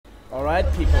Alright,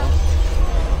 people.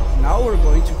 Now we're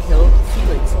going to kill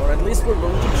Felix, or at least we're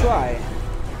going to try.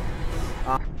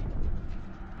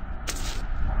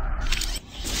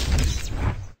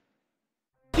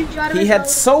 He had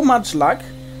so much luck.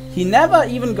 He never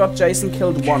even got Jason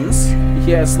killed once.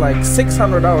 He has like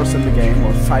 600 hours in the game,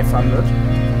 or 500.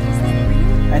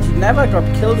 And he never got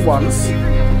killed once.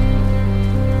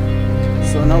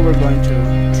 So now we're going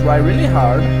to try really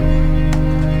hard.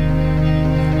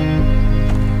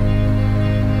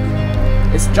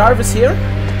 Is Jarvis here? Everyone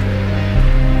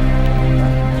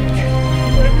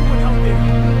out there, you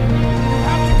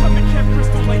have to come to Camp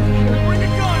Crystal Lake and bring a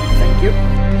gun! Thank you.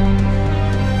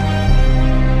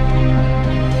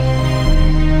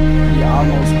 He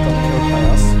almost got killed by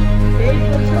us. But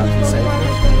he saved it.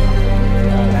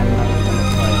 And now we're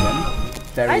gonna try again.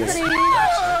 There he is.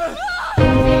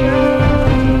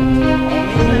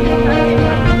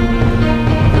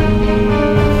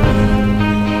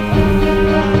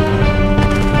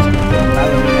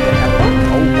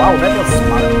 Wow, that was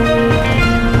smart.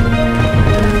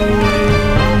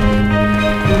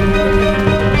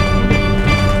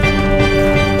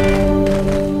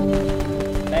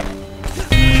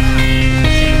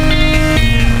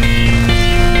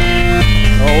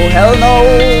 Oh, hell no!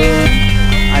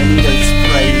 I need a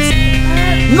spray.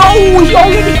 No! He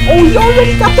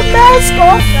already got the mask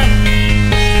off!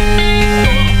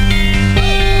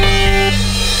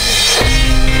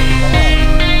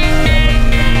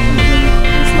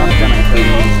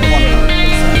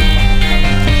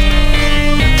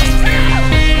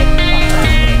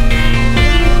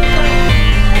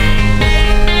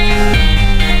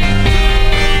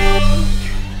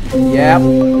 Yep.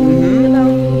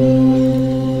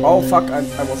 Oh fuck, I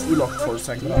was E-locked for a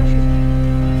second.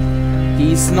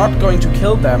 He's not going to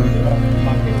kill them.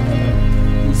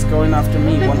 He's going after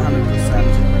me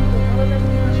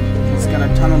 100%. He's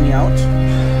gonna tunnel me out.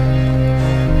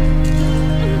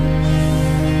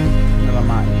 Never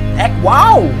mind.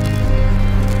 Wow!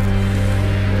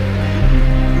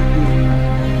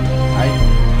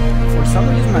 For some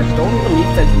reason I don't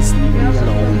believe that he's leaving me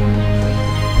alone.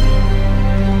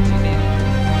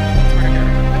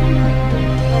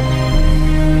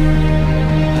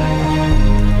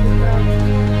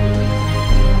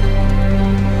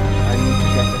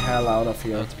 Out of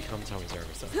here. To become tower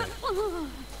service. Okay.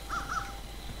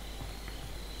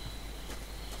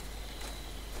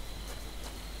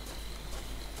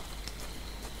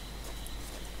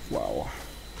 Wow.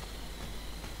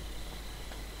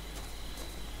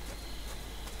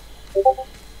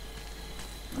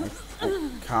 I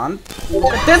can't.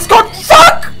 That's good.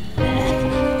 Fuck!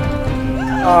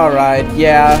 Alright,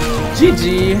 yeah.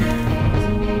 GG.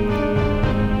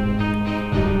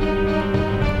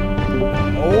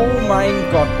 Oh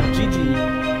mein Gott, GG.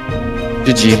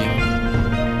 GG.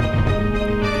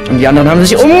 Und die anderen haben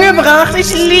sich umgebracht,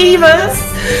 ich liebe es!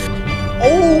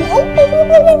 Oh.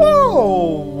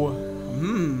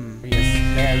 Yes,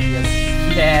 there he is.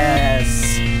 Yes!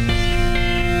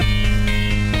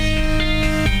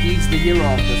 He's the hero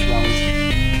of this round.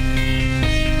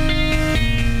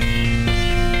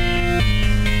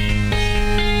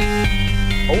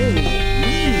 Oh.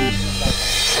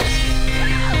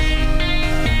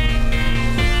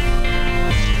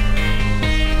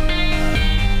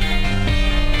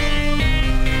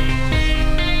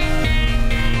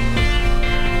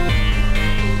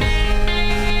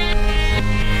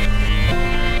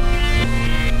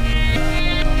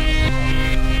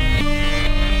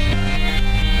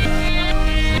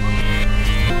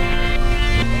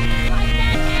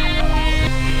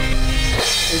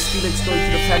 Felix going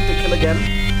to defend the kill again,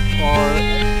 or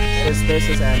is this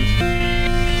his end?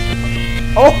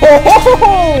 Oh ho ho ho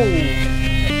ho!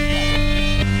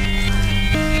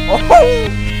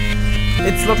 Oh!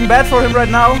 It's looking bad for him right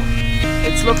now.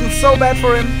 It's looking so bad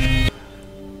for him.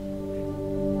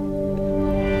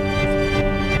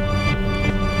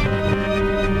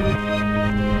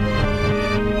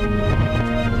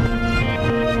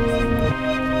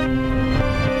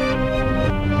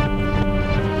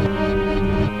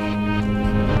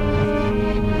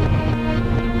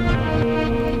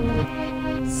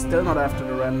 Still not after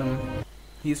the random.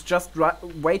 He's just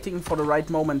waiting for the right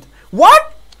moment.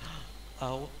 What?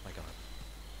 Oh my god.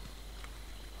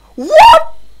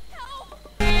 What?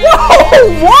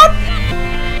 Whoa! What?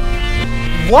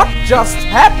 What just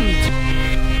happened?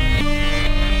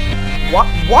 What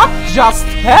just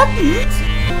happened?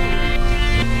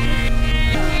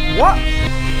 What?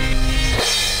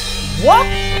 What?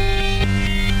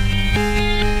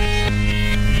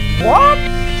 What?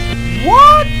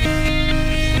 What?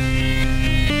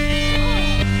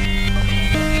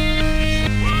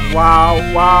 Wow,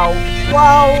 wow,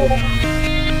 wow.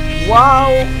 Wow,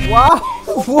 wow,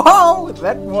 wow.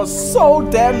 That was so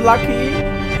damn lucky.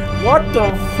 What the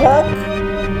fuck?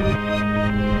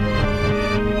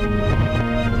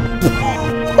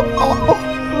 Oh,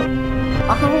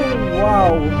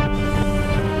 wow.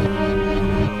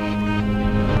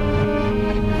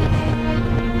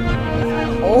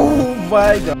 Oh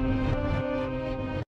my god.